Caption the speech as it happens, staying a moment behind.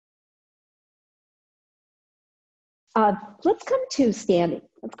Let's come to standing.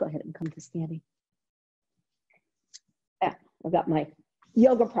 Let's go ahead and come to standing. Yeah, I've got my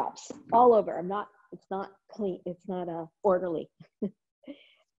yoga props all over. It's not clean. It's not orderly.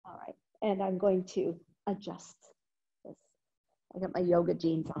 All right. And I'm going to adjust this. I got my yoga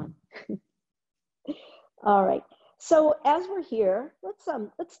jeans on. All right. So as we're here, let's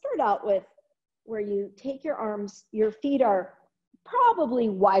start out with where you take your arms, your feet are probably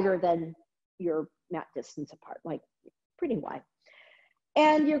wider than your mat distance apart, like pretty wide.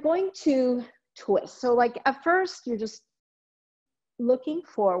 And you're going to twist. So like at first you're just looking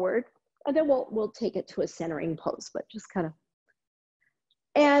forward, and then we'll take it to a centering pose, but just kind of,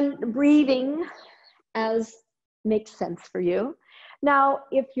 and breathing as makes sense for you. Now,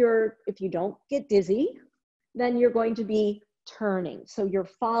 if you don't get dizzy, then you're going to be turning. So you're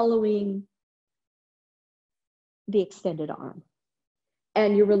following the extended arm,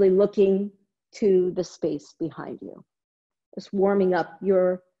 and you're really looking to the space behind you. Just warming up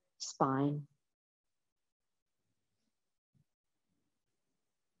your spine.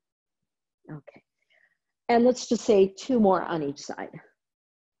 Okay. And let's just say 2 more on each side.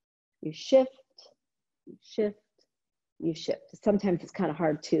 You shift, you shift, you shift. Sometimes it's kind of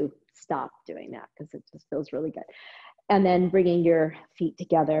hard to stop doing that because it just feels really good. And then bringing your feet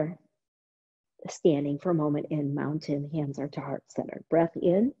together, standing for a moment in mountain, hands are to heart center. Breath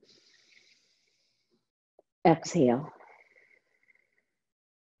in, exhale.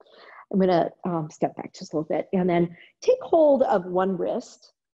 I'm gonna step back just a little bit and then take hold of one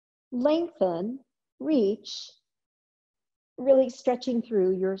wrist, lengthen, reach, really stretching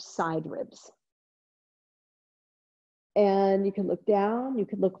through your side ribs. And you can look down, you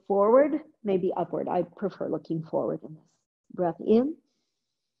can look forward, maybe upward. I prefer looking forward in this. Breath in,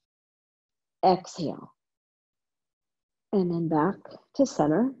 exhale. And then back to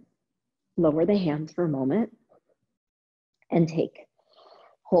center. Lower the hands for a moment and take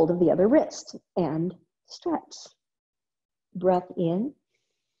hold of the other wrist and stretch. Breath in,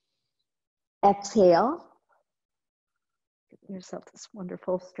 exhale. Give yourself this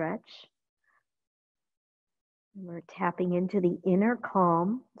wonderful stretch. We're tapping into the inner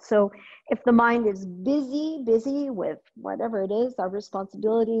calm. So if the mind is busy with whatever it is, our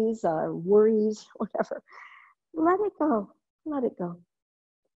responsibilities, our worries, whatever, let it go, let it go.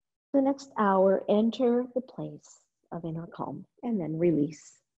 The next hour, enter the place of inner calm and then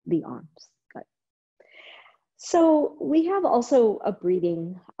release the arms. Good. So we have also a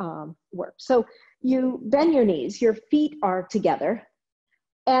breathing work. So you bend your knees, your feet are together,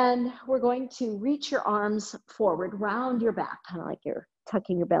 and we're going to reach your arms forward, round your back, kind of like you're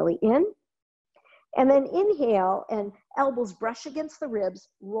tucking your belly in. And then inhale and elbows brush against the ribs,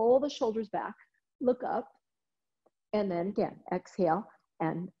 roll the shoulders back, look up, and then again, exhale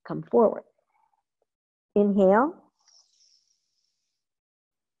and come forward. Inhale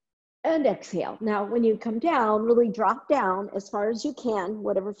and exhale. Now, when you come down, really drop down as far as you can,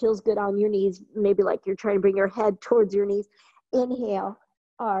 whatever feels good on your knees, maybe like you're trying to bring your head towards your knees. Inhale,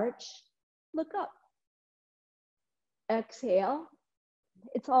 arch, look up. Exhale.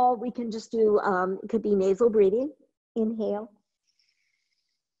 It's all we can just do. It could be nasal breathing. Inhale.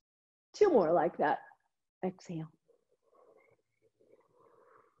 2 more like that. Exhale.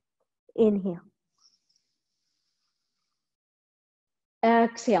 Inhale.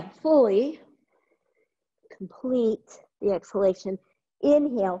 Exhale fully. Complete the exhalation.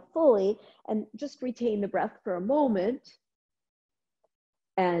 Inhale fully and just retain the breath for a moment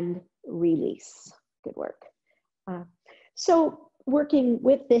and release. Good work. So working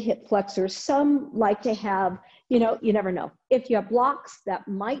with the hip flexors, some like to have, you never know. If you have blocks, that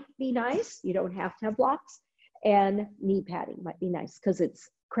might be nice. You don't have to have blocks. And knee padding might be nice because it's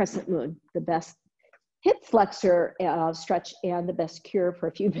crescent moon, the best hip flexor stretch and the best cure for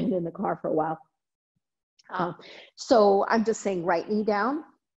if you've been in the car for a while. So I'm just saying right knee down.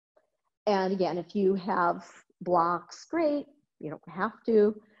 And again, if you have blocks, great. You don't have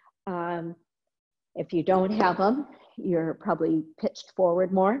to. If you don't have them, you're probably pitched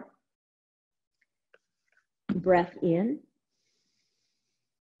forward more. Breath in.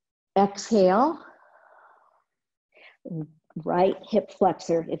 Exhale. Right hip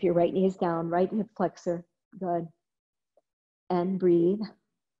flexor. If your right knee is down, right hip flexor. Good. And breathe.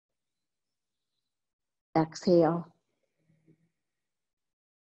 Exhale.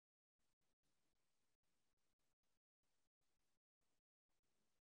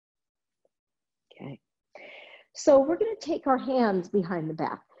 Okay. So we're going to take our hands behind the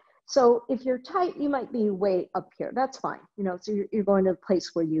back. So if you're tight, you might be way up here. That's fine. So you're going to a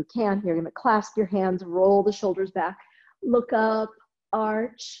place where you can. You're going to clasp your hands, roll the shoulders back, look up,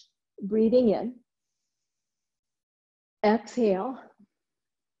 arch, breathing in. Exhale.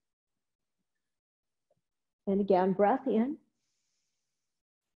 And again, breath in.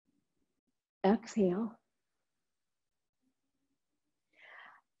 Exhale.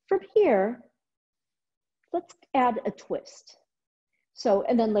 From here, let's add a twist. So,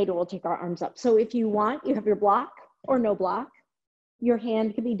 and then later we'll take our arms up. So if you want, you have your block or no block. Your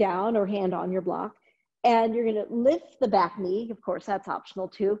hand can be down or hand on your block. And you're gonna lift the back knee. Of course, that's optional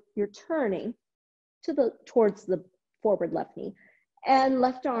too. You're turning towards the forward left knee and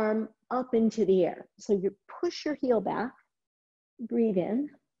left arm up into the air. So you push your heel back, breathe in,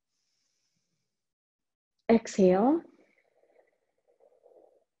 exhale.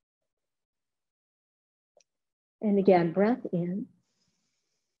 And again, breath in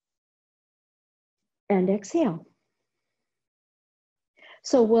and exhale.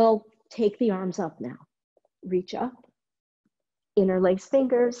 So we'll take the arms up now. Reach up, interlace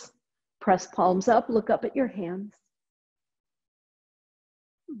fingers, press palms up, look up at your hands.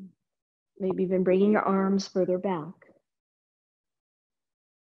 Maybe even bringing your arms further back.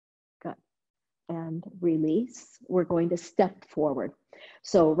 Good. And release. We're going to step forward.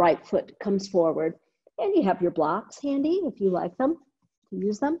 So right foot comes forward. And you have your blocks handy if you like them, to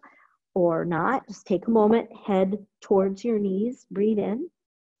use them, or not. Just take a moment, head towards your knees, breathe in.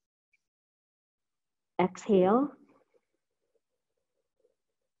 Exhale.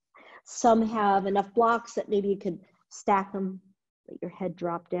 Some have enough blocks that maybe you could stack them, let your head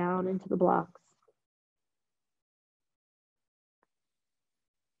drop down into the blocks.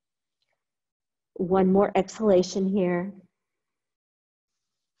 One more exhalation here.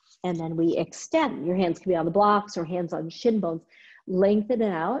 And then we extend. Your hands can be on the blocks or hands on shin bones. Lengthen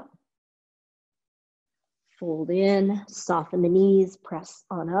it out. Fold in, soften the knees, press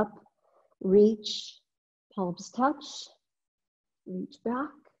on up. Reach, palms touch, reach back.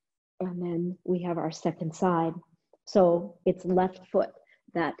 And then we have our second side. So it's left foot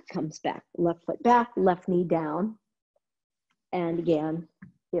that comes back. Left foot back, left knee down. And again,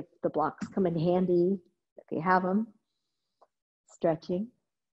 if the blocks come in handy, if you have them, stretching.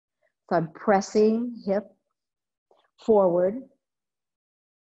 So I'm pressing hip forward.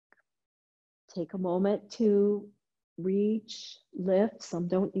 Take a moment to reach, lift. Some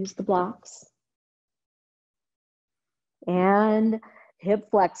don't use the blocks. And hip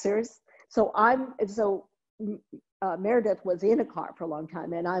flexors. So Meredith was in a car for a long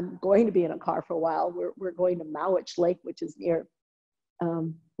time, and I'm going to be in a car for a while. We're going to Mowich Lake, which is near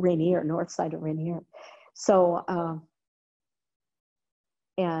Rainier, north side of Rainier. So,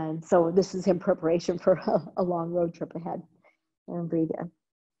 and so this is in preparation for a long road trip ahead. And breathe in.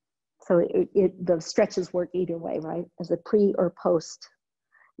 So the stretches work either way, right? As a pre or post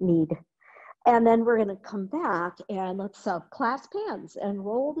need. And then we're gonna come back and let's clasp hands and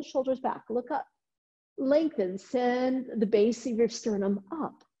roll the shoulders back. Look up, lengthen, send the base of your sternum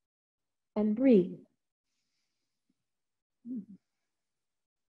up and breathe.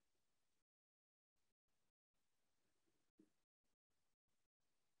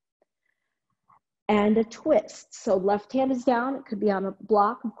 And a twist. So left hand is down. It could be on a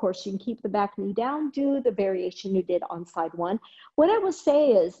block. Of course, you can keep the back knee down. Do the variation you did on side one. What I will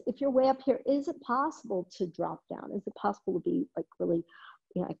say is, if you're way up here, is it possible to drop down? Is it possible to be like really,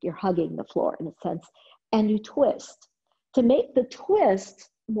 you know, like you're hugging the floor in a sense, and you twist? To make the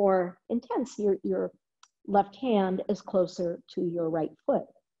twist more intense, your left hand is closer to your right foot.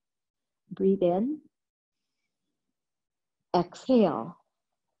 Breathe in. Exhale.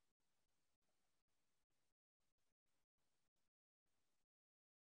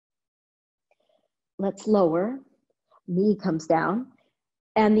 Let's lower, knee comes down,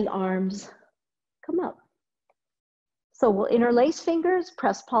 and the arms come up. So we'll interlace fingers,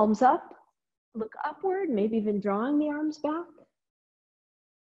 press palms up, look upward, maybe even drawing the arms back.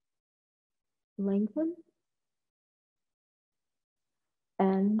 Lengthen.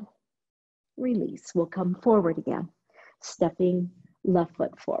 And release. We'll come forward again, stepping left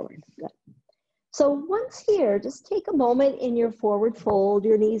foot forward. Good. So once here, just take a moment in your forward fold.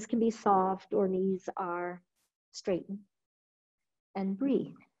 Your knees can be soft or knees are straightened. And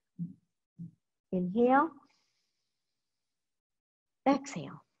breathe. Inhale.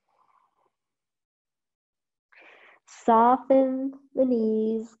 Exhale. Soften the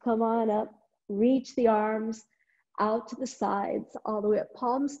knees. Come on up. Reach the arms out to the sides, all the way up.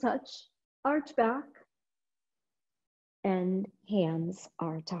 Palms touch, arch back. And hands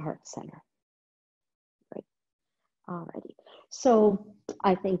are to heart center. Alrighty, so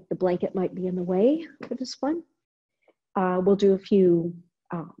I think the blanket might be in the way for this one. We'll do a few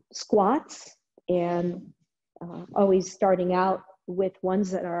squats, and always starting out with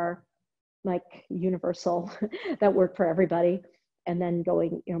ones that are like universal that work for everybody. And then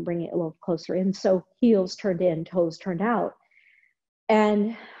going, bringing it a little closer in. So heels turned in, toes turned out.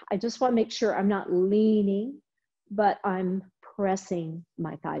 And I just want to make sure I'm not leaning, but I'm pressing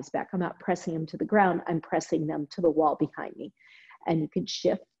my thighs back. I'm not pressing them to the ground. I'm pressing them to the wall behind me. And you can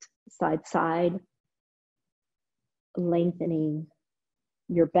shift side, side, lengthening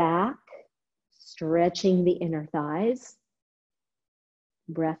your back, stretching the inner thighs.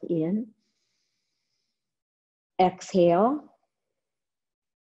 Breath in. Exhale.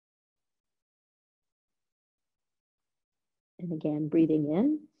 And again, breathing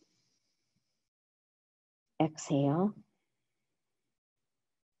in. Exhale.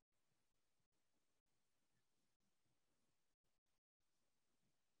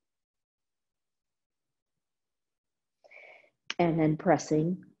 And then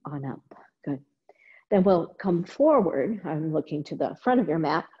pressing on up. Good. Then we'll come forward. I'm looking to the front of your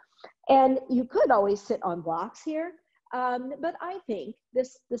mat. And you could always sit on blocks here. But I think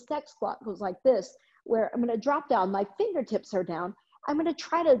this next block goes like this, where I'm going to drop down. My fingertips are down. I'm going to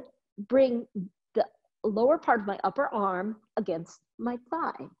try to bring the lower part of my upper arm against my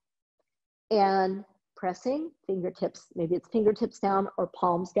thigh. And pressing fingertips, maybe it's fingertips down or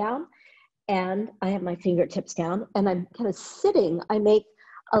palms down. And I have my fingertips down and I'm kind of sitting. I make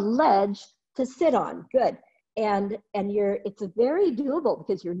a ledge to sit on. Good. And it's a very doable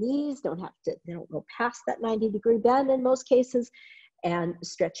because your knees don't go past that 90-degree bend in most cases. And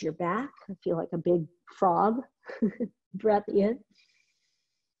stretch your back. I feel like a big frog. Breath in.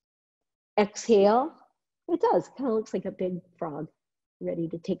 Exhale. It does. Kind of looks like a big frog ready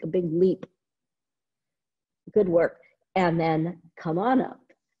to take a big leap. Good work. And then come on up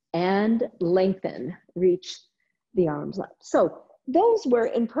and lengthen, reach the arms up. So those were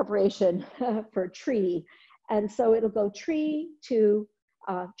in preparation for tree. And so it'll go tree to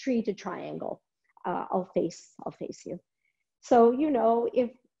triangle. I'll face you. So,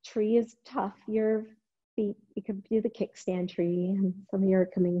 if tree is tough, your feet, you can do the kickstand tree, and some of you are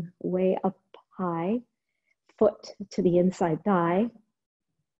coming way up high, foot to the inside thigh,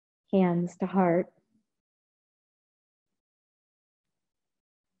 hands to heart.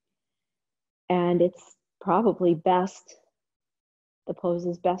 And it's probably best, the pose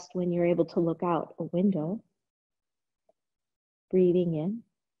is best when you're able to look out a window. Breathing in.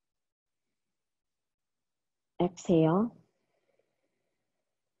 Exhale.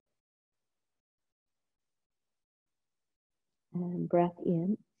 And breath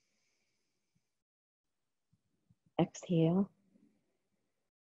in. Exhale.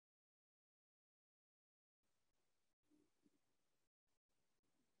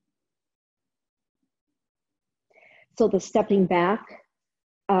 So the stepping back,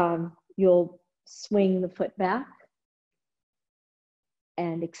 you'll swing the foot back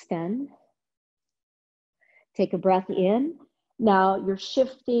and extend. Take a breath in. Now you're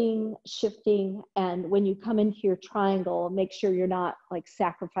shifting, and when you come into your triangle, make sure you're not like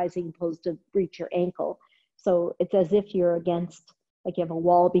sacrificing pose to reach your ankle. So it's as if you're against, like you have a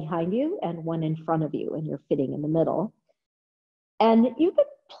wall behind you and one in front of you, and you're fitting in the middle. And you could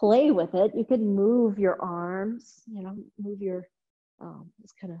play with it. You could move your arms, move your,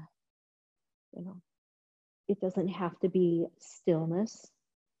 just kind of, it doesn't have to be stillness.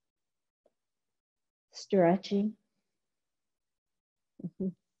 Stretching. Mm-hmm.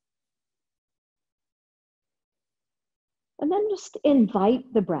 And then just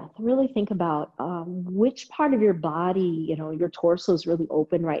invite the breath. Really think about which part of your body, your torso is really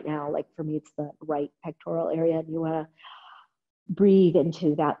open right now. Like for me, it's the right pectoral area. And you want to breathe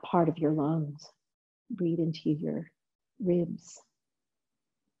into that part of your lungs. Breathe into your ribs.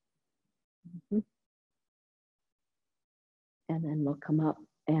 Mm-hmm. And then we'll come up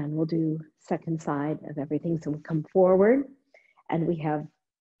and we'll do second side of everything. So we'll come forward and we have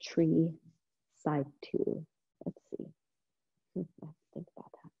tree side 2. Let's see. Let's think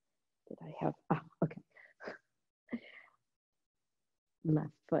about that. Did I have, okay. Left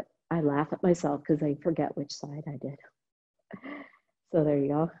foot. I laugh at myself because I forget which side I did. So there you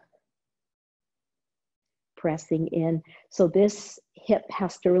go. Pressing in. So this hip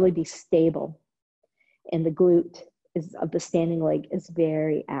has to really be stable. And the glute of the standing leg is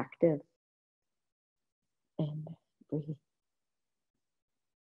very active. And breathe.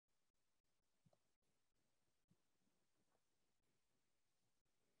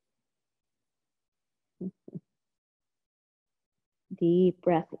 Deep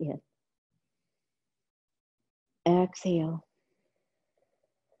breath in. Exhale.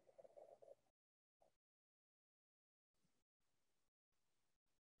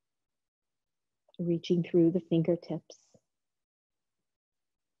 Reaching through the fingertips.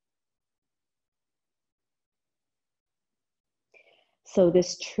 So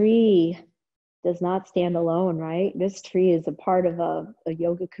this tree does not stand alone, right? This tree is a part of a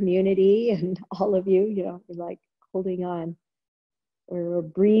yoga community, and all of you, you know, we're like holding on. We're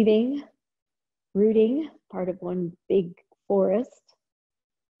breathing, rooting, part of one big forest.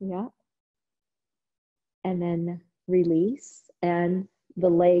 Yeah. And then release, and the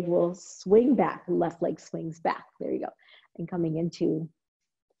leg will swing back. The left leg swings back. There you go. And coming into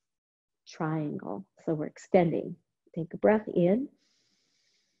triangle. So we're extending. Take a breath in.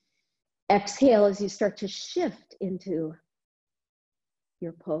 Exhale as you start to shift into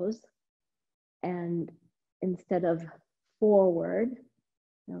your pose. And instead of forward,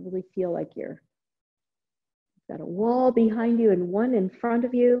 you really feel like you've got a wall behind you and one in front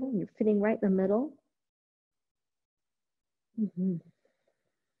of you, and you're fitting right in the middle. Mm-hmm.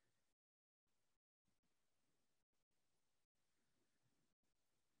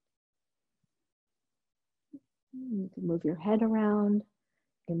 You can move your head around, you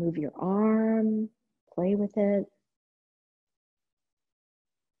can move your arm, play with it.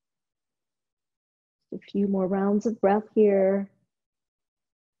 Just a few more rounds of breath here.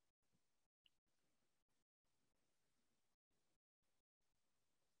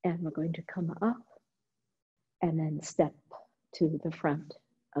 And we're going to come up and then step to the front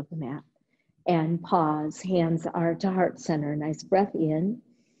of the mat. And pause, hands are to heart center. Nice breath in.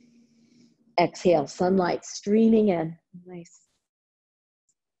 Exhale, sunlight streaming in. Nice.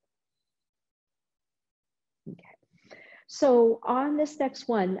 Okay. So on this next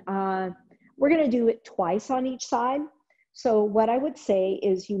one, we're going to do it twice on each side. So what I would say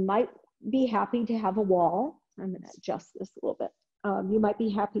is you might be happy to have a wall. I'm going to adjust this a little bit. You might be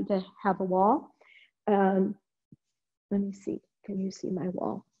happy to have a wall. Let me see. Can you see my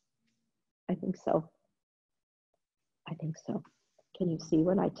wall? I think so. I think so. Can you see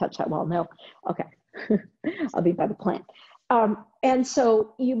when I touch that wall? No. Okay. I'll be by the plant. And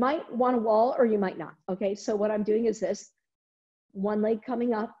so you might want a wall or you might not. Okay. So what I'm doing is this. One leg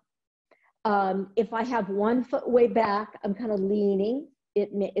coming up. If I have one foot way back, I'm kind of leaning.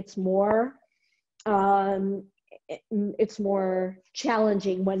 It's more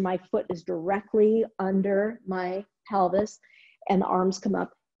challenging when my foot is directly under my pelvis and the arms come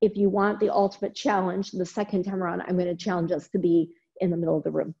up. If you want the ultimate challenge, the second time around, I'm going to challenge us to be in the middle of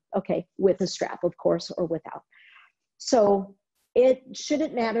the room, okay, with a strap, of course, or without. So it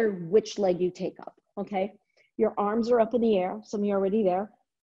shouldn't matter which leg you take up, okay? Your arms are up in the air, some of you are already there.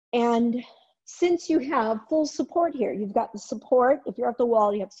 And since you have full support here, you've got the support. If you're at the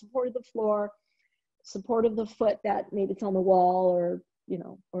wall, you have support of the floor, support of the foot that maybe it's on the wall or, you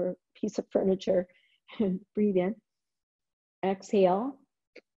know, or a piece of furniture. Breathe in, exhale.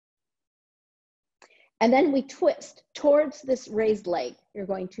 And then we twist towards this raised leg. You're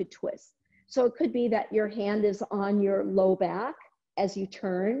going to twist. So it could be that your hand is on your low back as you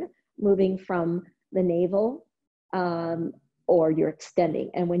turn, moving from the navel, or you're extending.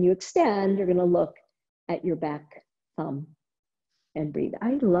 And when you extend, you're going to look at your back thumb and breathe.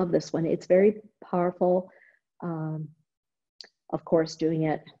 I love this one. It's very powerful. Of course, doing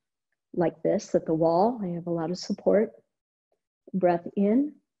it like this at the wall, I have a lot of support. Breath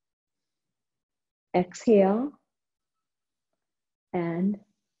in, exhale, and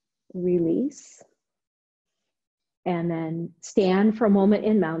release. And then stand for a moment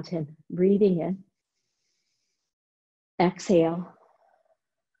in mountain, breathing in. Exhale.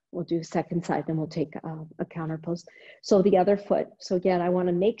 We'll do second side, then we'll take a counter pose. So the other foot. So again, I want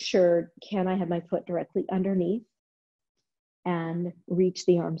to make sure, can I have my foot directly underneath and reach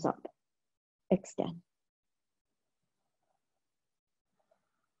the arms up? Extend.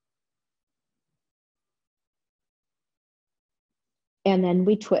 And then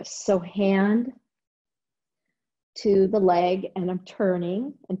we twist. So hand to the leg, and I'm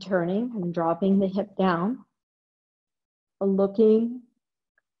turning and turning and dropping the hip down, looking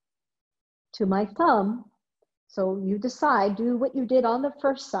to my thumb. So you decide, do what you did on the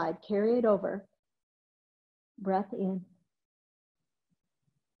first side, carry it over. Breath in,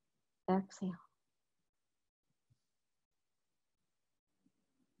 exhale.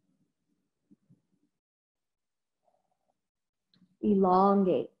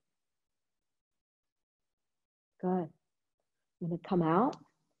 Elongate. Good. I'm going to come out.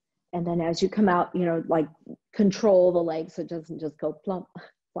 And then as you come out, you know, like control the legs so it doesn't just go plump,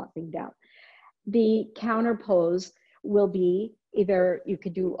 flopping down. The counter pose will be either you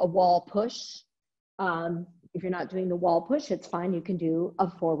could do a wall push. If you're not doing the wall push, it's fine. You can do a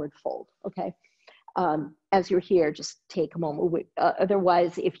forward fold, okay? As you're here, just take a moment.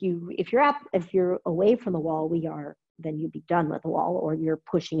 Otherwise, if you're away from the wall, then you'd be done with the wall, or you're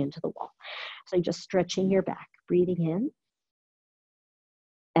pushing into the wall. So you're just stretching your back, breathing in,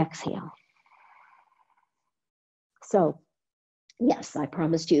 exhale. So yes, I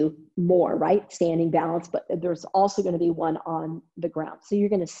promised you more, right? Standing balance, but there's also going to be one on the ground. So you're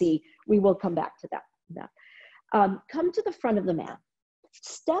going to see, we will come back to that. Come to the front of the mat.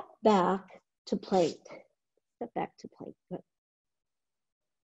 Step back to plank. Step back to plank. Good.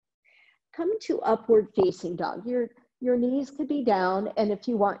 Come to upward facing dog. Your knees could be down, and if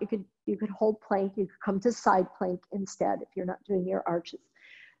you want, you could hold plank. You could come to side plank instead if you're not doing your arches.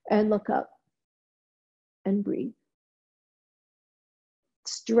 And look up and breathe.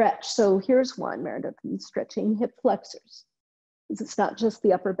 Stretch. So here's one, Meredith, stretching hip flexors. It's not just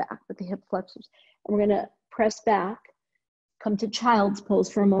the upper back, but the hip flexors. And we're going to press back, come to child's pose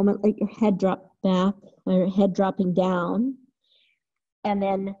for a moment, let your head drop back, or your head dropping down, and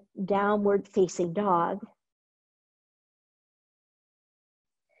then downward facing dog.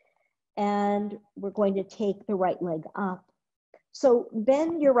 And we're going to take the right leg up. So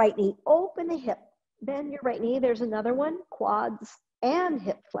bend your right knee, open the hip, bend your right knee. There's another one, quads and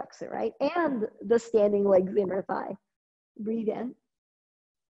hip flexor, right? And the standing legs, inner thigh. Breathe in,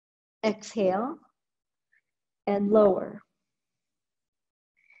 exhale, and lower.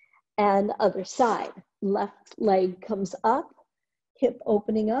 And other side, left leg comes up, hip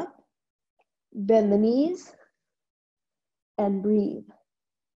opening up, bend the knees, and breathe.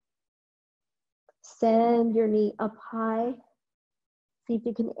 Send your knee up high. See if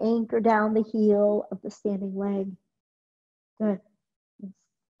you can anchor down the heel of the standing leg. Good.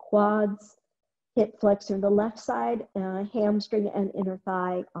 Quads, hip flexor on the left side, hamstring and inner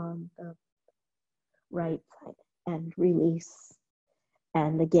thigh on the right side. And release.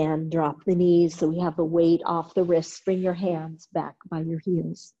 And again, drop the knees so we have the weight off the wrists. Bring your hands back by your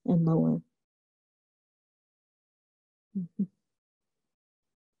heels and lower. Mm-hmm.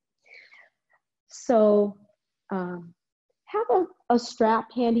 So have a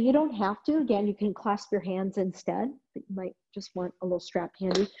strap handy. You don't have to. Again, you can clasp your hands instead, but you might just want a little strap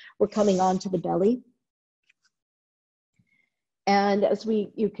handy. We're coming onto the belly. And as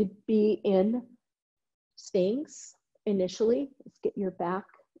you could be in Sphinx initially. Let's get your back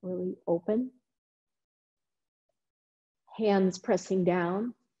really open. Hands pressing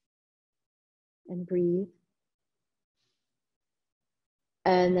down and breathe.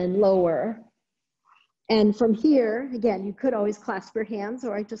 And then lower. And from here, again, you could always clasp your hands,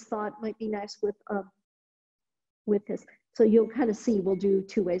 or I just thought it might be nice with this. So you'll kind of see, we'll do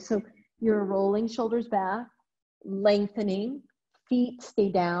two ways. So you're rolling shoulders back, lengthening, feet stay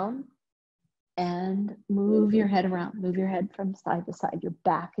down, and move your head around. Move your head from side to side. Your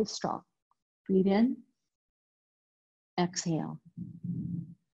back is strong. Breathe in, exhale.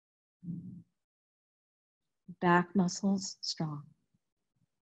 Back muscles strong.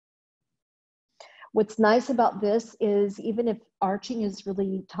 What's nice about this is even if arching is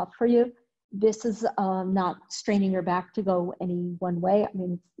really tough for you, this is not straining your back to go any one way. I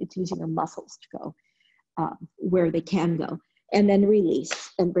mean, it's using your muscles to go where they can go. And then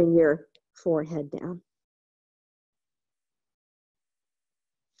release and bring your forehead down.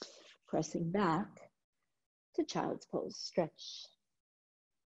 Pressing back to child's pose, stretch.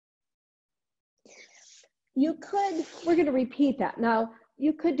 You could, we're going to repeat that. Now,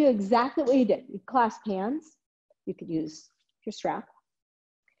 you could do exactly what you did. You clasp hands. You could use your strap.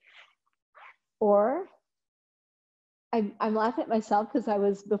 Or, I'm laughing at myself because I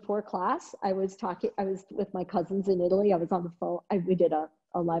was, before class, I was with my cousins in Italy. I was on the phone. We did a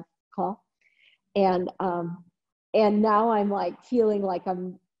live call. And now I'm like feeling like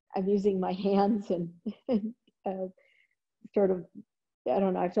I'm using my hands and sort of, I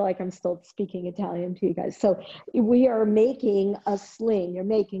don't know, I feel like I'm still speaking Italian to you guys. So we are making a sling. You're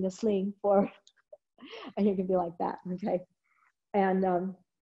making a sling for, and you can be like that, okay? And,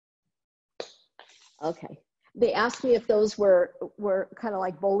 okay. They asked me if those were kind of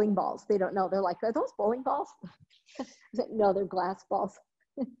like bowling balls. They don't know. They're like, are those bowling balls? I said, no, they're glass balls.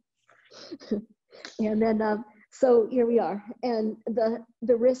 And then, so here we are. And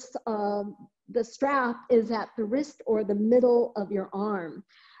the wrist, the strap is at the wrist or the middle of your arm.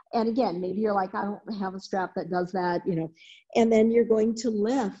 And again, maybe you're like, I don't have a strap that does that, you know. And then you're going to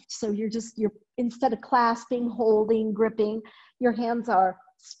lift. So you're instead of clasping, holding, gripping, your hands are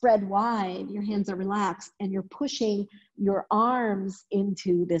spread wide, your hands are relaxed, and you're pushing your arms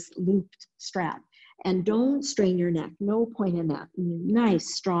into this looped strap. And don't strain your neck, no point in that.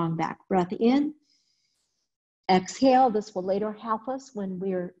 Nice, strong back. Breath in. Exhale. This will later help us when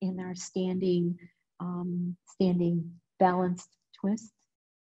we're in our standing balanced twist.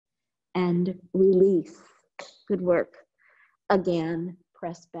 And release. Good work. Again,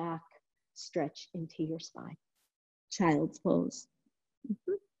 press back, stretch into your spine. Child's pose.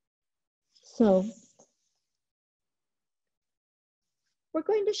 Mm-hmm. So we're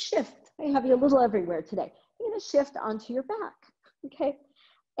going to shift. I have you a little everywhere today. You're going to shift onto your back, okay?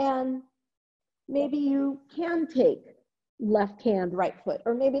 And maybe you can take left hand, right foot,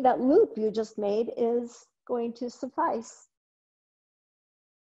 or maybe that loop you just made is going to suffice.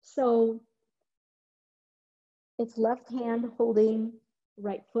 So it's left hand holding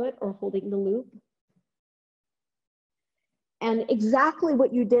right foot or holding the loop. And exactly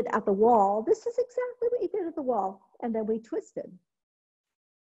what you did at the wall, this is exactly what you did at the wall, and then we twisted.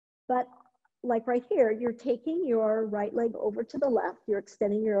 But like right here, you're taking your right leg over to the left, you're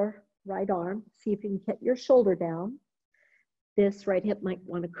extending your right arm, see if you can get your shoulder down. This right hip might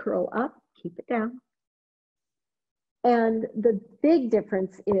want to curl up, keep it down. And the big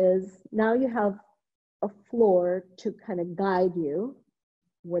difference is now you have a floor to kind of guide you.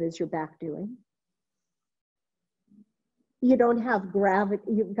 What is your back doing? You don't have gravity,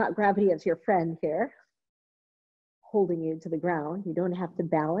 you've got gravity as your friend here, holding you to the ground. You don't have to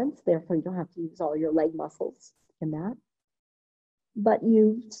balance, therefore you don't have to use all your leg muscles in that. But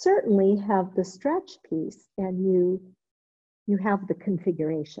you certainly have the stretch piece, and you have the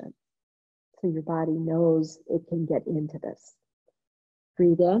configuration. So your body knows it can get into this.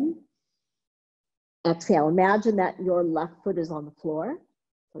 Breathe in. Exhale. Imagine that your left foot is on the floor.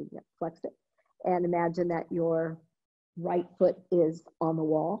 So you get flexed it. And imagine that your right foot is on the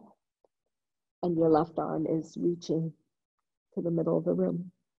wall and your left arm is reaching to the middle of the room.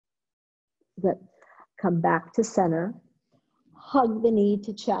 Good. Come back to center. Hug the knee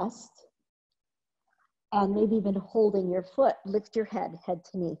to chest. And maybe even holding your foot. Lift your head, head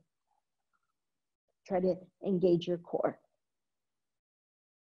to knee. Try to engage your core.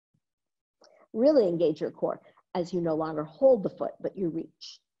 Really engage your core as you no longer hold the foot, but you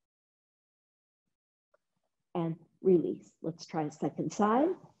reach. And release. Let's try a second side.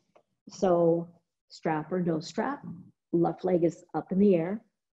 So strap or no strap. Left leg is up in the air.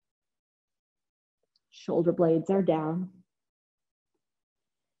 Shoulder blades are down.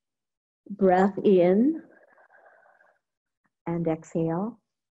 Breath in and exhale.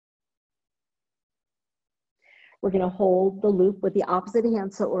 We're going to hold the loop with the opposite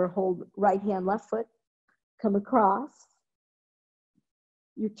hand, so or hold right hand, left foot, come across.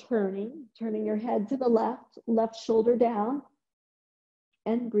 You're turning your head to the left, left shoulder down,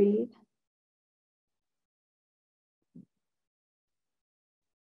 and breathe.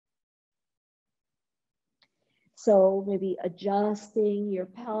 So maybe adjusting your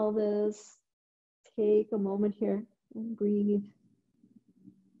pelvis. Take a moment here and breathe.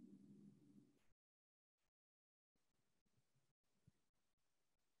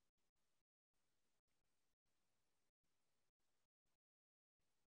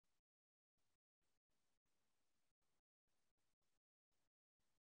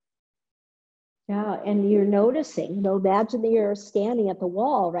 Yeah, and you're noticing, you know, imagine that you're standing at the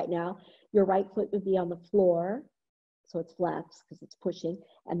wall right now. Your right foot would be on the floor, so it's flexed because it's pushing.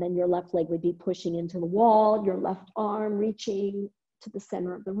 And then your left leg would be pushing into the wall, your left arm reaching to the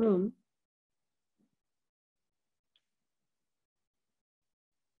center of the room.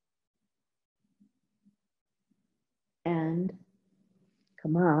 And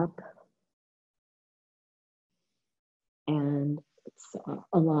come up. And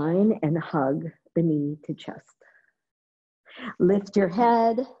align and hug the knee to chest. Lift your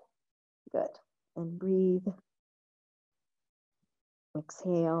head. Good. And breathe.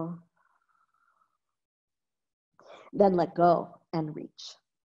 Exhale. Then let go and reach.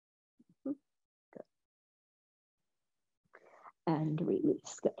 Good. And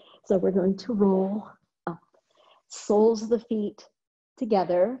release. Good. So we're going to roll up. Soles of the feet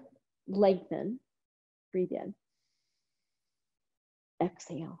together. Lengthen. Breathe in.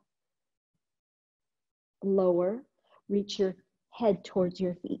 Exhale. Lower. Reach your head towards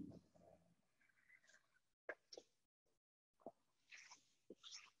your feet.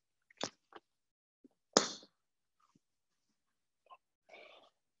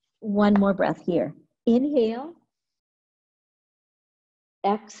 One more breath here. Inhale.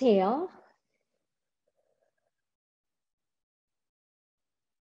 Exhale.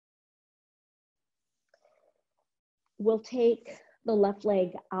 We'll take the left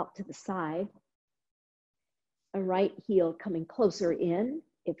leg out to the side. A right heel coming closer in,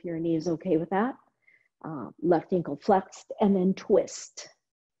 if your knee is okay with that. Left ankle flexed, and then twist.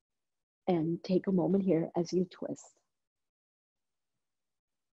 And take a moment here as you twist.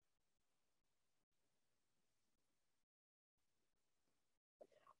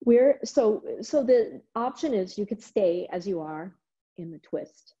 So the option is you could stay as you are in the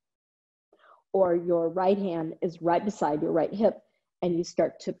twist, or your right hand is right beside your right hip and you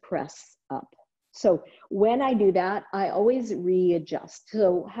start to press up. So when I do that, I always readjust.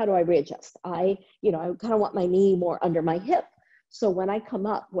 So how do I readjust? I kind of want my knee more under my hip. So when I come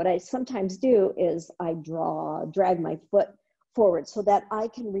up, what I sometimes do is I drag my foot forward so that I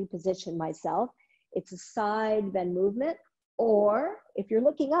can reposition myself. It's a side bend movement. Or if you're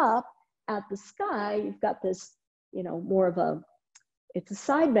looking up at the sky, you've got this, more of it's a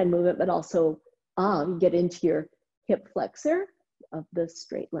side bend movement, but also you get into your hip flexor of the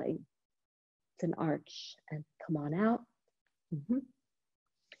straight leg. It's an arch, and come on out.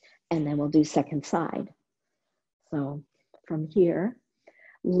 And then we'll do second side. So from here,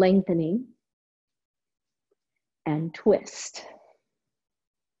 lengthening and twist.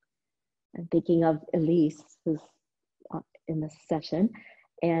 I'm thinking of Elise, who's in this session,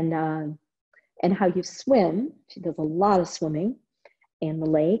 and how you swim. She does a lot of swimming in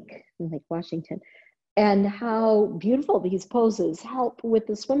Lake Washington, and how beautiful these poses help with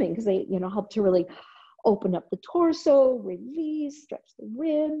the swimming, because they, help to really open up the torso, release, stretch the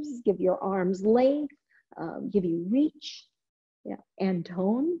ribs, give your arms length, give you reach, and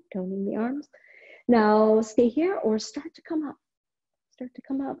toning the arms. Now stay here or start to come up. Start to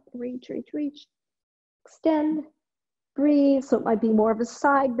come up, reach, extend, breathe. So it might be more of a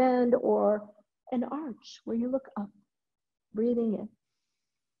side bend or an arch where you look up, breathing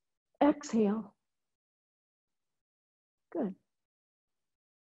in. Exhale. Good.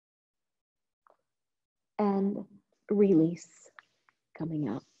 And release, coming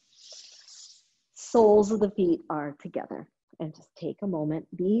out. Soles of the feet are together. And just take a moment,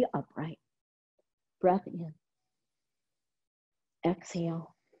 be upright. Breath in.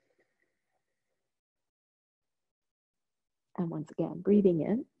 Exhale. And once again, breathing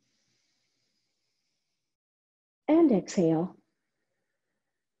in. And exhale.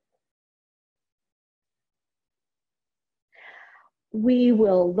 We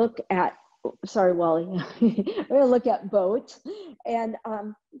will look at, sorry, Wally, we're going to look at boat. And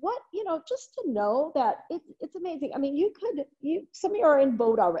just to know that it's amazing. I mean, some of you are in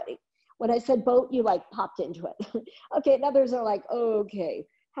boat already. When I said boat, you popped into it. Okay, and others are like, okay,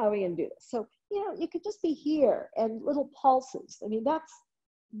 how are we going to do this? So, you could just be here and little pulses. I mean,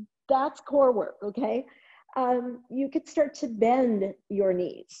 that's core work, okay? You could start to bend your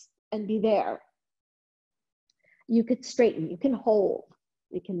knees and be there. You could straighten, you can hold,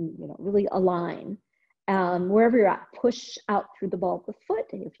 you can, really align. Wherever you're at, push out through the ball of the foot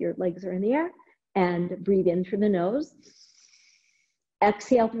if your legs are in the air, and breathe in through the nose.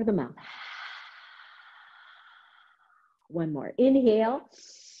 Exhale through the mouth. One more. Inhale.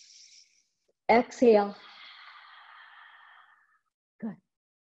 Exhale. Good.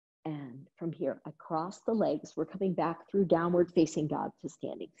 And from here, across the legs, we're coming back through downward facing dog to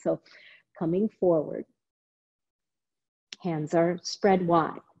standing. So coming forward, hands are spread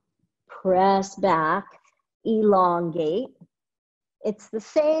wide. Press back, elongate. It's the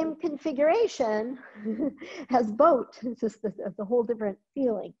same configuration as boat. It's just a whole different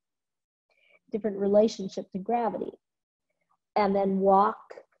feeling, different relationship to gravity. And then walk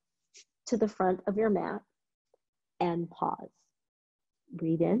to the front of your mat and pause.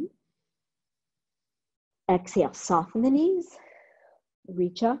 Breathe in. Exhale, soften the knees.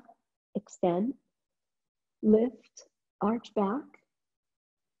 Reach up, extend, lift, arch back,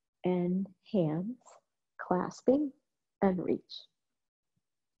 and hands clasping and reach.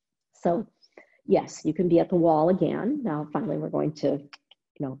 So yes, you can be at the wall again. Now finally we're going to,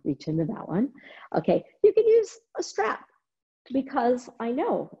 reach into that one. Okay, you can use a strap because I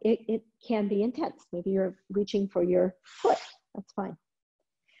know it can be intense. Maybe you're reaching for your foot, that's fine.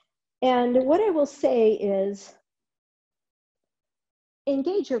 And what I will say is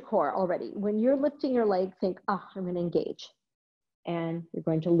engage your core already. When you're lifting your leg, think, I'm gonna engage. And you're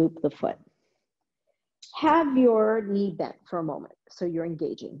going to loop the foot. Have your knee bent for a moment so you're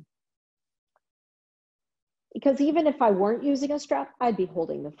engaging. Because even if I weren't using a strap, I'd be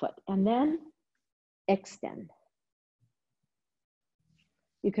holding the foot. And then extend.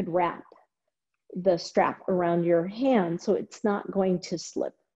 You could wrap the strap around your hand so it's not going to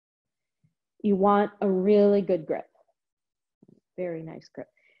slip. You want a really good grip. Very nice grip.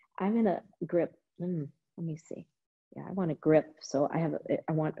 I'm gonna grip, let me see. Yeah, I want a grip, so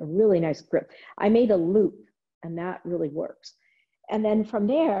I want a really nice grip. I made a loop, and that really works. And then from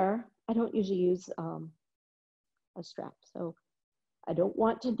there, I don't usually use a strap, so I don't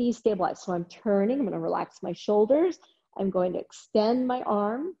want to destabilize. So I'm turning, I'm gonna relax my shoulders. I'm going to extend my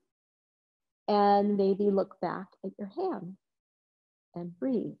arm, and maybe look back at your hand, and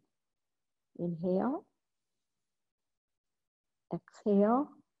breathe. Inhale, exhale.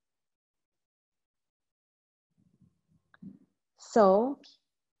 So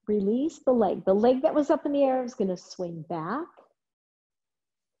release the leg. The leg that was up in the air is going to swing back.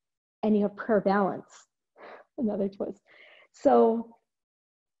 And you have prayer balance. Another twist. So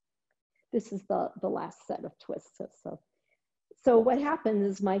this is the last set of twists. So what happens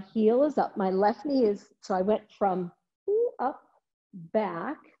is my heel is up. My left knee is, so I went from up,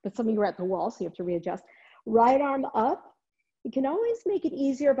 back, but some of you are at the wall, so you have to readjust. Right arm up. You can always make it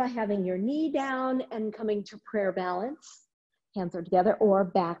easier by having your knee down and coming to prayer balance. Hands are together, or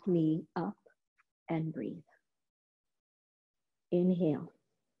back knee up and breathe. Inhale.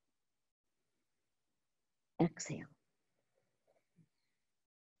 Exhale.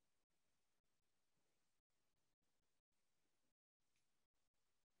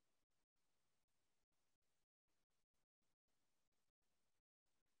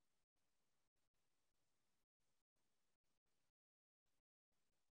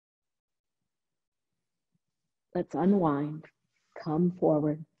 Let's unwind. Come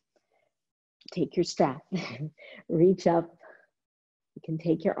forward. Take your strap. Reach up. You can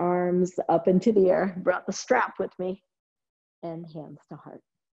take your arms up into the air. Brought the strap with me. And hands to heart.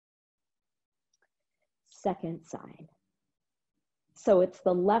 Second side. So it's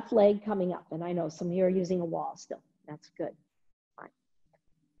the left leg coming up. And I know some of you are using a wall still. That's good. Fine.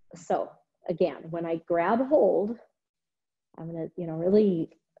 So again, when I grab hold, I'm going to, really,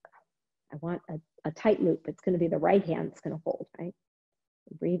 I want a tight loop. It's going to be the right hand that's going to hold, right?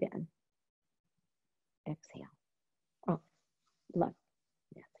 Breathe in. Exhale. Oh, left.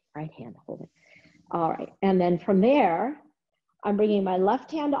 Yes, right hand holding. All right. And then from there, I'm bringing my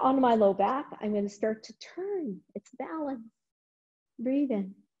left hand onto my low back. I'm going to start to turn. It's balance. Breathe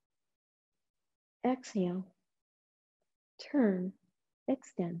in. Exhale. Turn.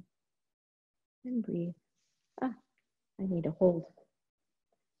 Extend. And breathe. I need to hold.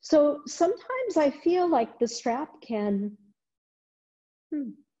 So sometimes I feel like the strap can,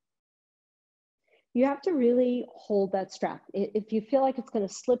 you have to really hold that strap. If you feel like it's going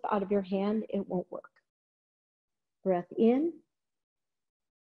to slip out of your hand, it won't work. Breath in,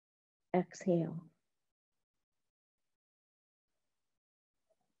 exhale.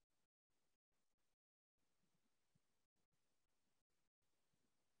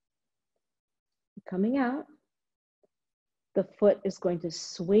 Coming out, the foot is going to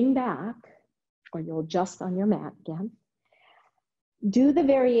swing back, or you'll adjust on your mat again. Do the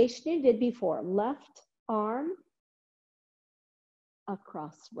variation you did before. Left arm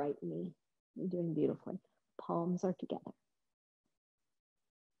across right knee. You're doing beautifully. Palms are together.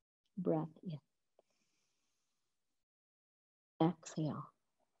 Breath in. Exhale.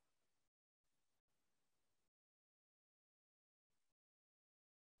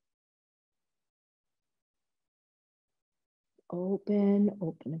 Open,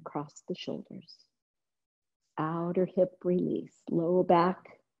 open across the shoulders. Outer hip release. Low back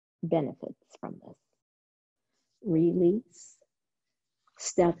benefits from this. Release.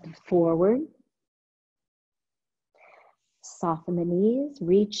 Step forward. Soften the knees.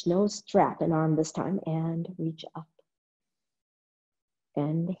 Reach, no strap, an arm this time, and reach up.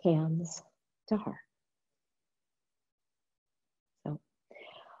 And hands to heart. So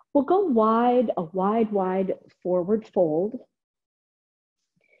we'll go wide, a wide forward fold.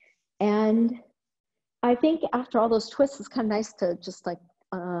 And I think after all those twists, it's kind of nice to just like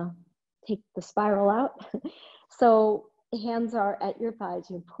take the spiral out. So hands are at your thighs.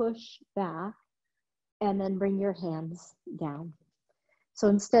 You push back and then bring your hands down. So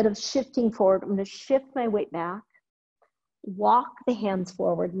instead of shifting forward, I'm going to shift my weight back. Walk the hands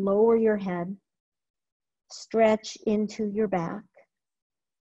forward. Lower your head. Stretch into your back.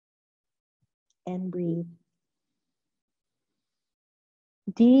 And breathe.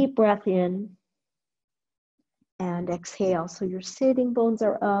 Deep breath in. And exhale. So your sitting bones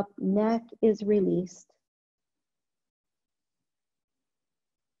are up. Neck is released.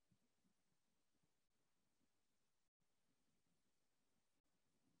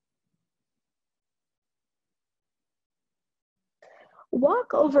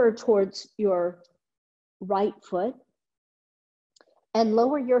 Walk over towards your right foot and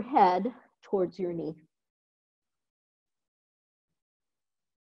lower your head towards your knee.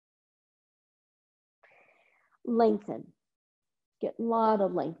 Lengthen. Get a lot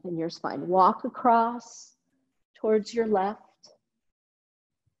of length in your spine. Walk across towards your left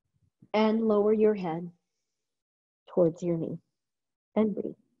and lower your head towards your knee and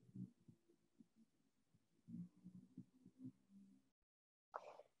breathe.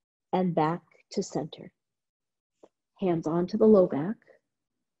 And back to center. Hands onto the low back.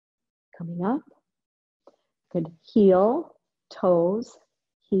 Coming up. Good. Heel, toes,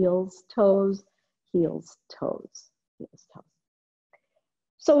 heels, toes, heels, toes, heels, toes.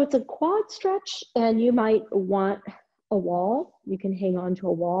 So it's a quad stretch, and you might want a wall. You can hang on to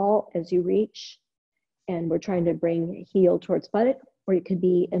a wall as you reach, and we're trying to bring heel towards buttock, or you could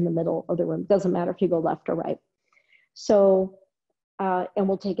be in the middle of the room. Doesn't matter if you go left or right. So, and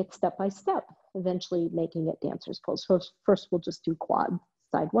we'll take it step by step, eventually making it dancer's pose. So first we'll just do quad,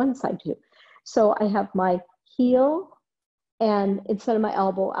 side one, side two. So I have my heel, and instead of my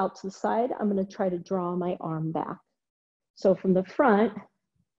elbow out to the side, I'm gonna try to draw my arm back. So from the front,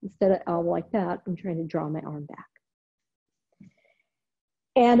 instead of elbow like that, I'm trying to draw my arm back.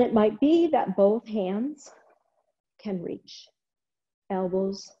 And it might be that both hands can reach.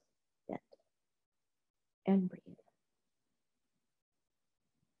 Elbows bent, and breathe.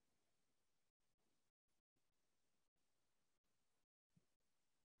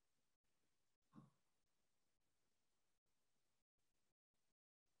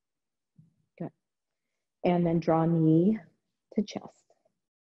 Good. And then draw knee to chest.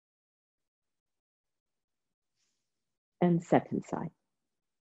 And second side.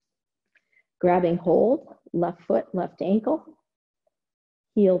 Grabbing hold, left foot, left ankle,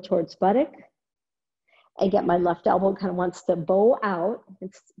 heel towards buttock. I get my left elbow kind of wants to bow out.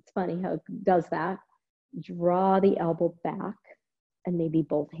 It's funny how it does that. Draw the elbow back, and maybe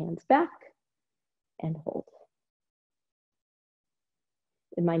both hands back, and hold.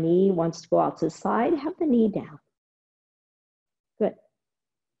 If my knee wants to go out to the side, have the knee down. Good.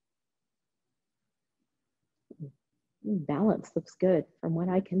 Balance looks good from what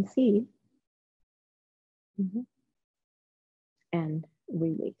I can see. And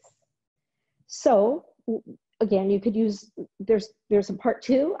release. So again, you could use, there's a part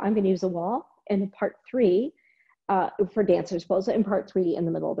two, I'm gonna use a wall, and a part three for dancer's pose, and part three in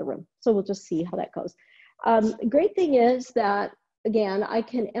the middle of the room. So we'll just see how that goes. Great thing is that, again, I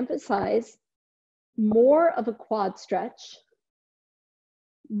can emphasize more of a quad stretch,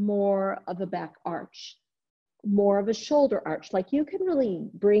 more of a back arch, more of a shoulder arch. Like you can really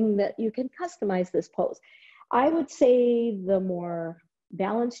bring that, you can customize this pose. I would say the more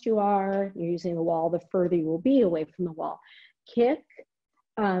balanced you are, you're using the wall, the further you will be away from the wall. Kick.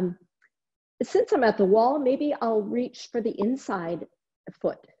 Since I'm at the wall, maybe I'll reach for the inside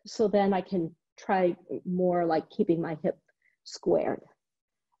foot. So then I can try more like keeping my hip squared.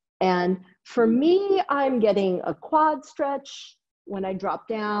 And for me, I'm getting a quad stretch. When I drop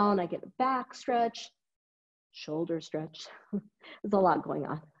down, I get a back stretch, shoulder stretch. There's a lot going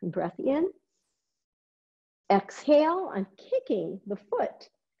on. Breath in. Exhale, I'm kicking the foot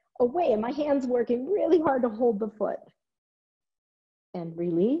away, and my hand's working really hard to hold the foot. And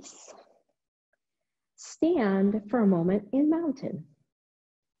release. Stand for a moment in mountain.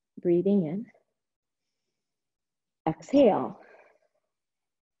 Breathing in. Exhale.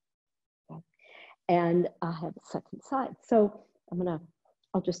 And I have a second side. So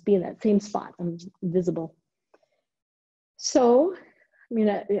I'll just be in that same spot. I'm visible. So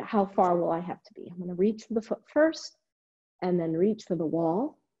how far will I have to be? I'm gonna reach for the foot first, and then reach for the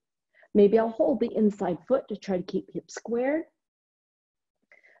wall. Maybe I'll hold the inside foot to try to keep hips squared.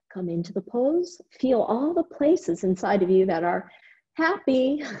 Come into the pose. Feel all the places inside of you that are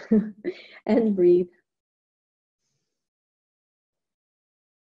happy, and breathe.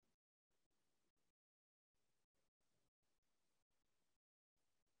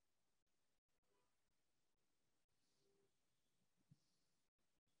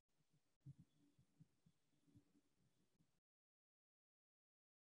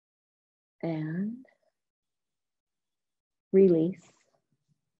 And release,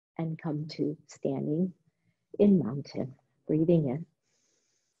 and come to standing in mountain. Breathing in.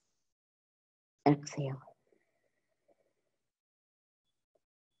 Exhale.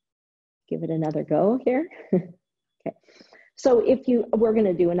 Give it another go here. Okay. So we're going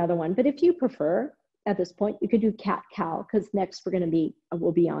to do another one, but if you prefer at this point, you could do cat cow, because next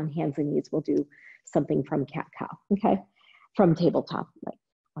we'll be on hands and knees. We'll do something from cat cow, okay? From tabletop, like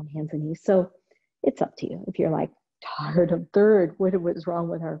on hands and knees. So it's up to you. If you're like tired of third, what was wrong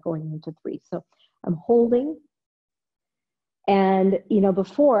with her going into three? So I'm holding. And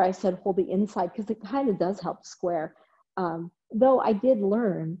before I said hold the inside, because it kind of does help square. Though I did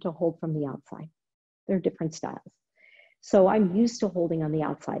learn to hold from the outside. There are different styles. So I'm used to holding on the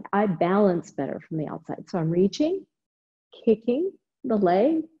outside. I balance better from the outside. So I'm reaching, kicking the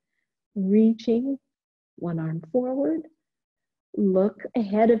leg, reaching, one arm forward. Look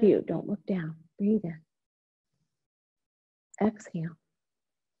ahead of you. Don't look down. Breathe in. Exhale.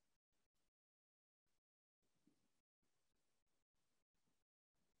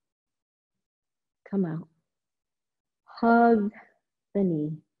 Come out. Hug the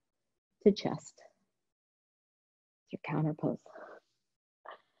knee to chest. Your counter pose.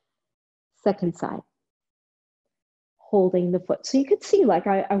 Second side, holding the foot. So you can see, like,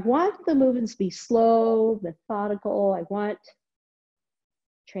 I want the movements to be slow, methodical. I want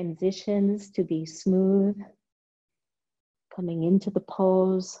transitions to be smooth. Coming into the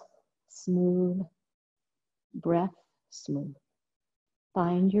pose, smooth. Breath, smooth.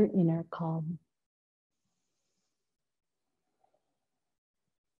 Find your inner calm.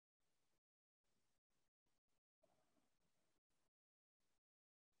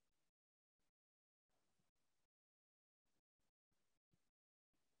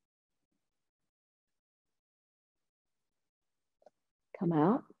 Come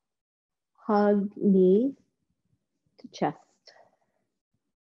out. Hug knee to chest.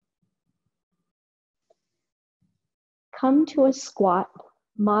 Come to a squat,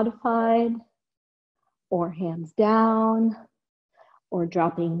 modified, or hands down, or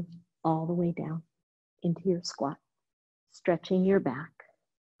dropping all the way down into your squat. Stretching your back.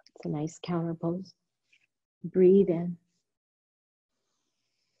 It's a nice counter pose. Breathe in.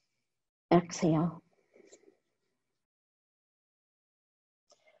 Exhale.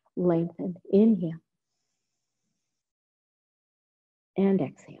 Lengthen. Inhale. And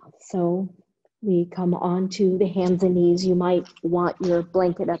exhale. So we come on to the hands and knees. You might want your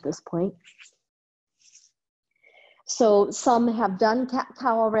blanket at this point. So some have done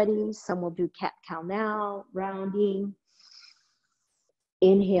cat-cow already. Some will do cat-cow now. Rounding.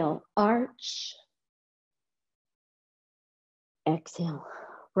 Inhale, arch. Exhale,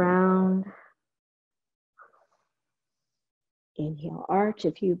 round. Inhale, arch.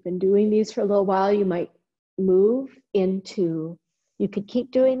 If you've been doing these for a little while, you might move into, you could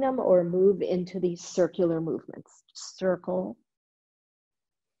keep doing them or move into these circular movements. Circle.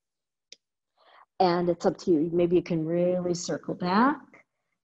 And it's up to you. Maybe you can really circle back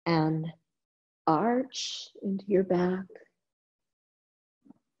and arch into your back.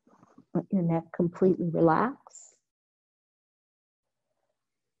 Let your neck completely relax.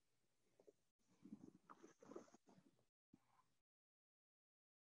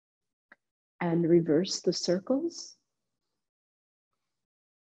 And reverse the circles.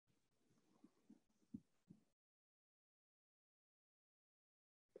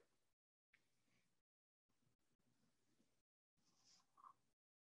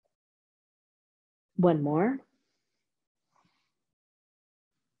 One more.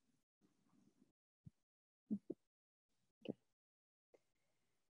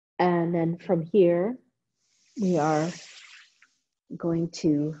 And then from here, we are going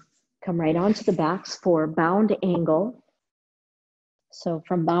to come right onto the backs for bound angle. So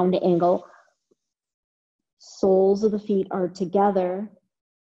from bound angle, soles of the feet are together.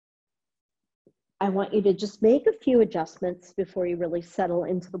 I want you to just make a few adjustments before you really settle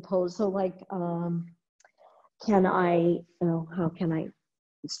into the pose. So like, how can I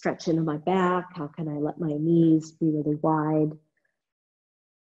stretch into my back? How can I let my knees be really wide?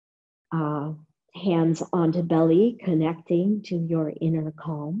 Hands onto belly, connecting to your inner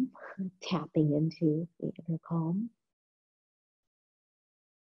calm, tapping into the inner calm.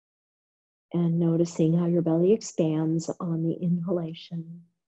 And noticing how your belly expands on the inhalation.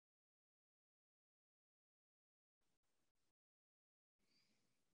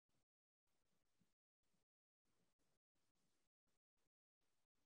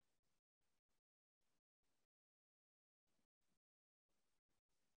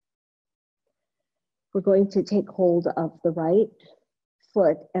 We're going to take hold of the right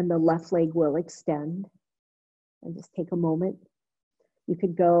foot and the left leg will extend. And just take a moment. You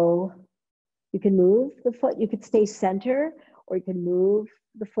could move the foot, you could stay center, or you can move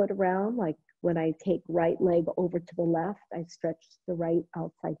the foot around. Like when I take right leg over to the left, I stretch the right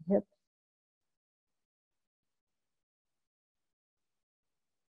outside hip.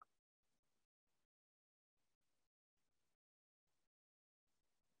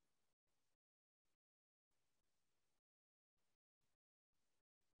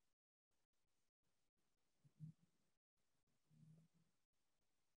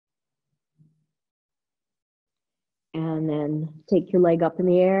 And then take your leg up in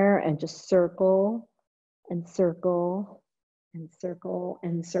the air and just circle and circle and circle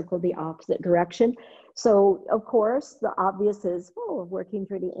and circle the opposite direction. So of course, the obvious is, oh, we're working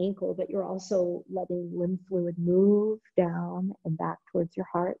through the ankle, but you're also letting lymph fluid move down and back towards your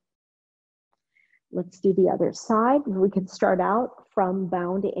heart. Let's do the other side. We can start out from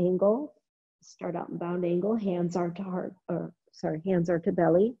bound angle. Start out in bound angle, hands are to heart, hands are to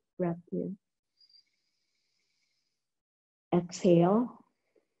belly, breath in. Exhale.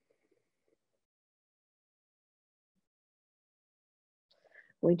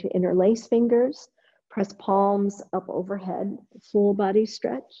 Going to interlace fingers, press palms up overhead, full body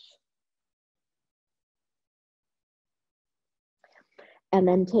stretch. And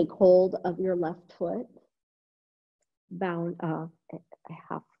then take hold of your left foot, bound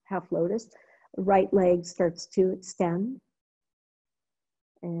half lotus. Right leg starts to extend,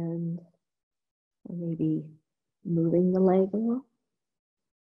 and maybe moving the leg a little.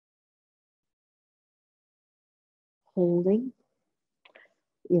 Holding.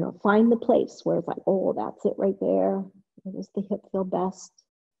 You know, find the place where it's like, oh, that's it right there. Where does the hip feel best?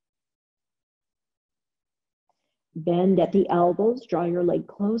 Bend at the elbows, draw your leg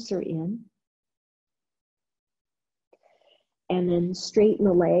closer in. And then straighten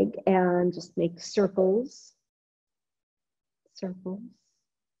the leg and just make circles. Circles.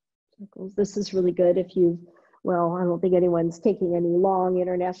 Circles. This is really good if you've, well, I don't think anyone's taking any long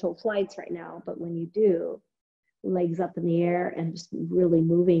international flights right now, but when you do, legs up in the air and just really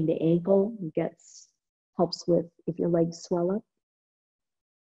moving the ankle helps with if your legs swell up.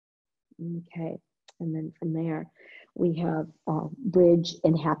 Okay, and then from there we have bridge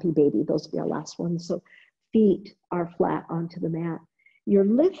and happy baby. Those will be our last ones. So feet are flat onto the mat. You're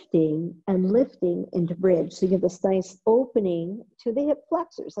lifting and lifting into bridge. So you have this nice opening to the hip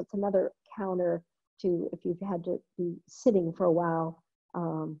flexors. That's another counter to if you've had to be sitting for a while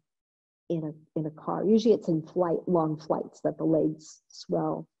in a car. Usually it's in long flights that the legs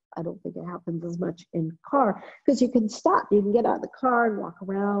swell. I don't think it happens as much in car because you can stop. You can get out of the car and walk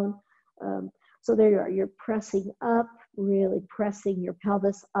around. So there you are. You're pressing up, really pressing your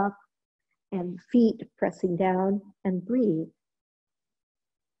pelvis up, and feet pressing down, and breathe.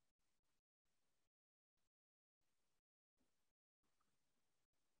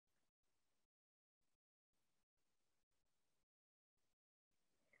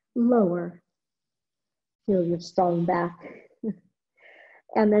 Lower. Feel your strong back.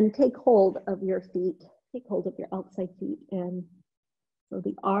 And then take hold of your feet. Take hold of your outside feet. And so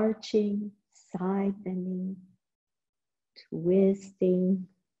the arching, side bending, twisting,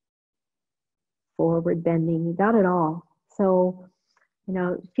 forward bending. You got it all. So, you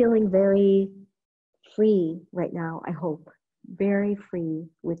know, feeling very free right now, I hope. Very free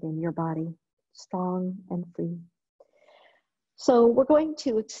within your body. Strong and free. So we're going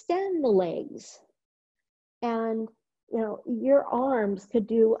to extend the legs. And, you know, your arms could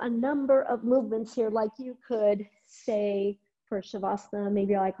do a number of movements here. Like you could say for Shavasana,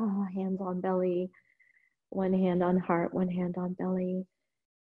 maybe you're like, oh, hands on belly, one hand on heart, one hand on belly.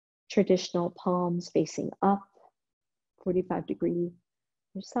 Traditional palms facing up, 45-degree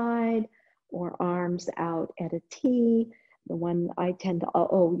your side, or arms out at a T. The one I tend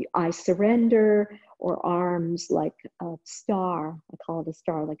to, I surrender, or arms like a star. I call it a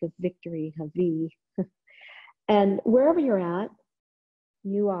star, like a victory, a V. And wherever you're at,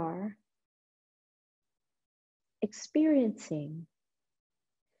 you are experiencing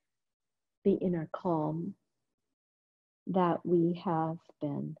the inner calm that we have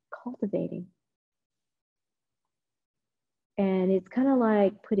been cultivating. And it's kind of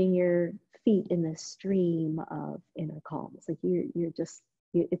like putting your feet in the stream of inner calm. It's like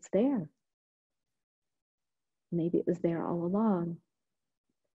it's there. Maybe it was there all along,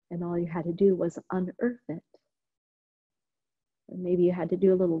 and all you had to do was unearth it. Or maybe you had to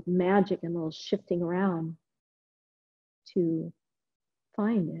do a little magic and a little shifting around to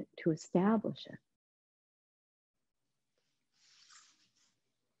find it, to establish it.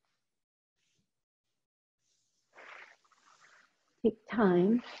 Take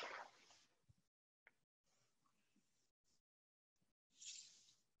time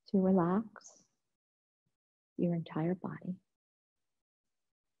to relax your entire body.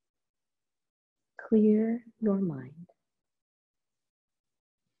 Clear your mind.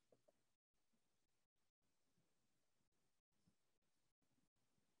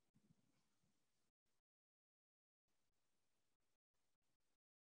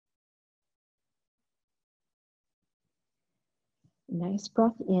 Nice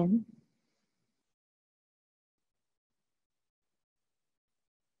breath in.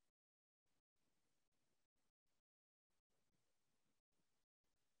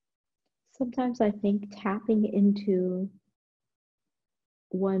 Sometimes I think tapping into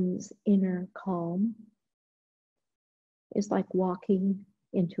one's inner calm is like walking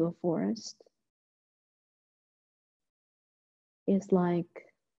into a forest, is like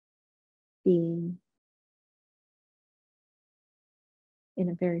being in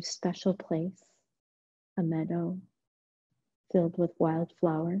a very special place, a meadow filled with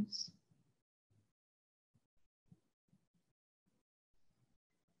wildflowers.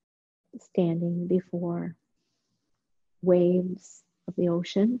 Standing before waves of the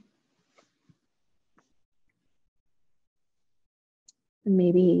ocean. And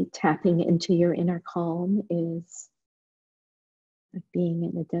maybe tapping into your inner calm is like being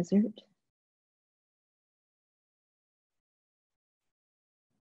in a desert,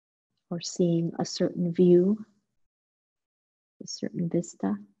 or seeing a certain view, a certain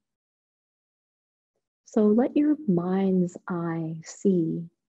vista. So let your mind's eye see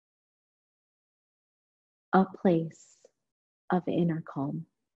a place of inner calm,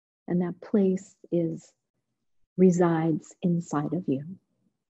 and that place resides inside of you.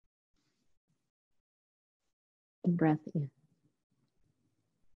 And breath in,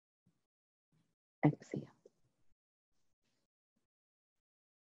 exhale.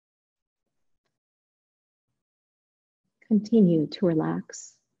 Continue to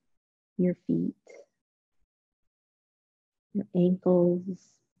relax your feet, your ankles,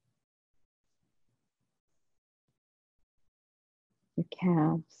 your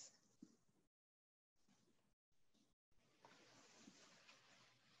calves.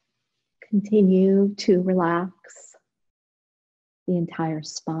 Continue to relax the entire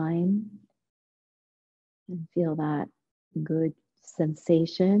spine and feel that good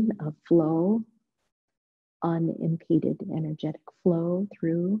sensation of flow, unimpeded energetic flow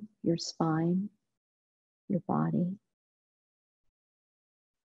through your spine, your body.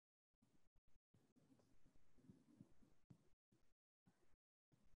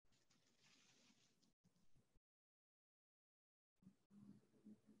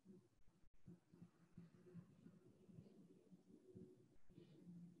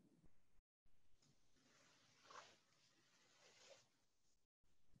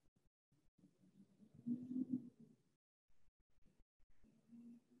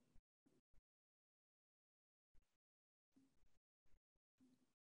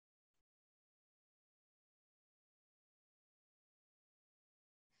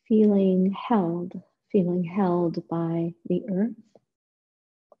 Feeling held by the earth,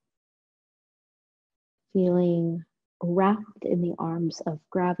 feeling wrapped in the arms of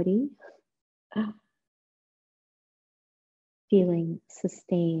gravity, feeling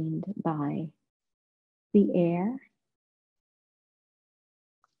sustained by the air,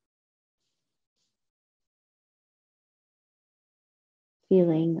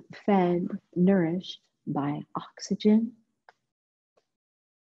 feeling fed, nourished by oxygen,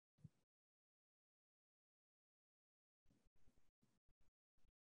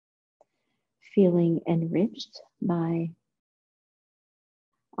 feeling enriched by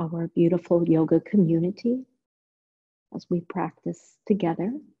our beautiful yoga community as we practice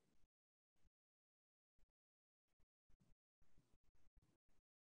together.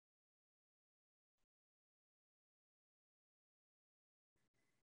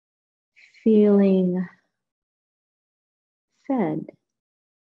 Feeling fed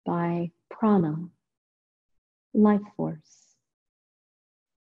by prana, life force.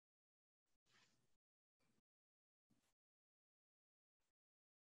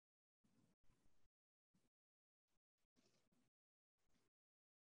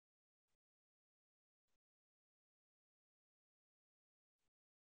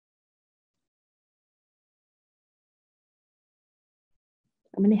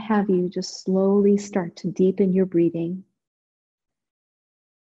 I'm going to have you just slowly start to deepen your breathing.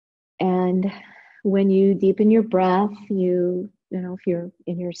 And when you deepen your breath, if you're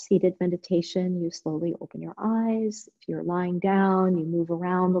in your seated meditation, you slowly open your eyes. If you're lying down, you move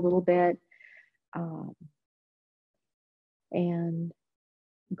around a little bit. And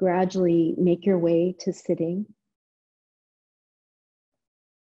gradually make your way to sitting.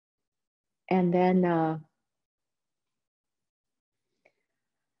 And then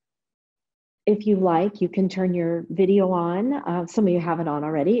if you like, you can turn your video on. Some of you have it on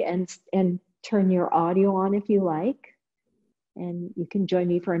already, and turn your audio on if you like. And you can join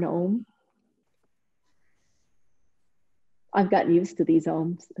me for an Om. I've gotten used to these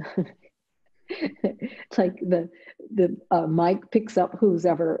Oms. Like the mic picks up whose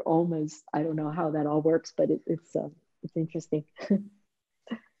ever Om is. I don't know how that all works, but it's interesting.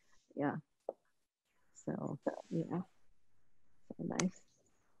 Yeah. So yeah, so nice.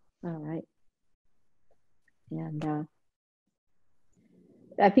 All right. And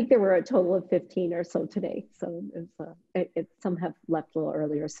I think there were a total of 15 or so today. So some have left a little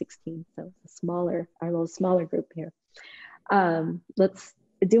earlier, 16. So it's our little smaller group here. Let's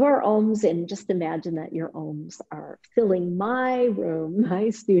do our Oms and just imagine that your Oms are filling my room, my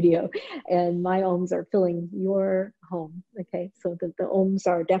studio, and my Oms are filling your home. Okay, so the Oms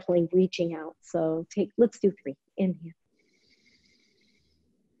are definitely reaching out. So let's do 3. Inhale.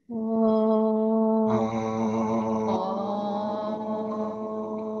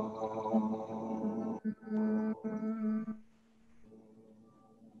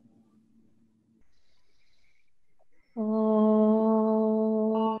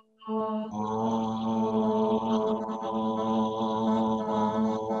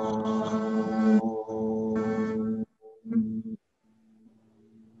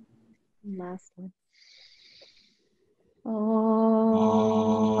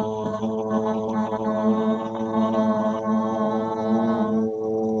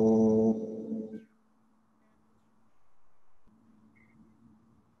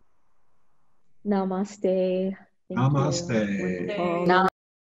 Namaste. Thank you. Namaste. Wonderful.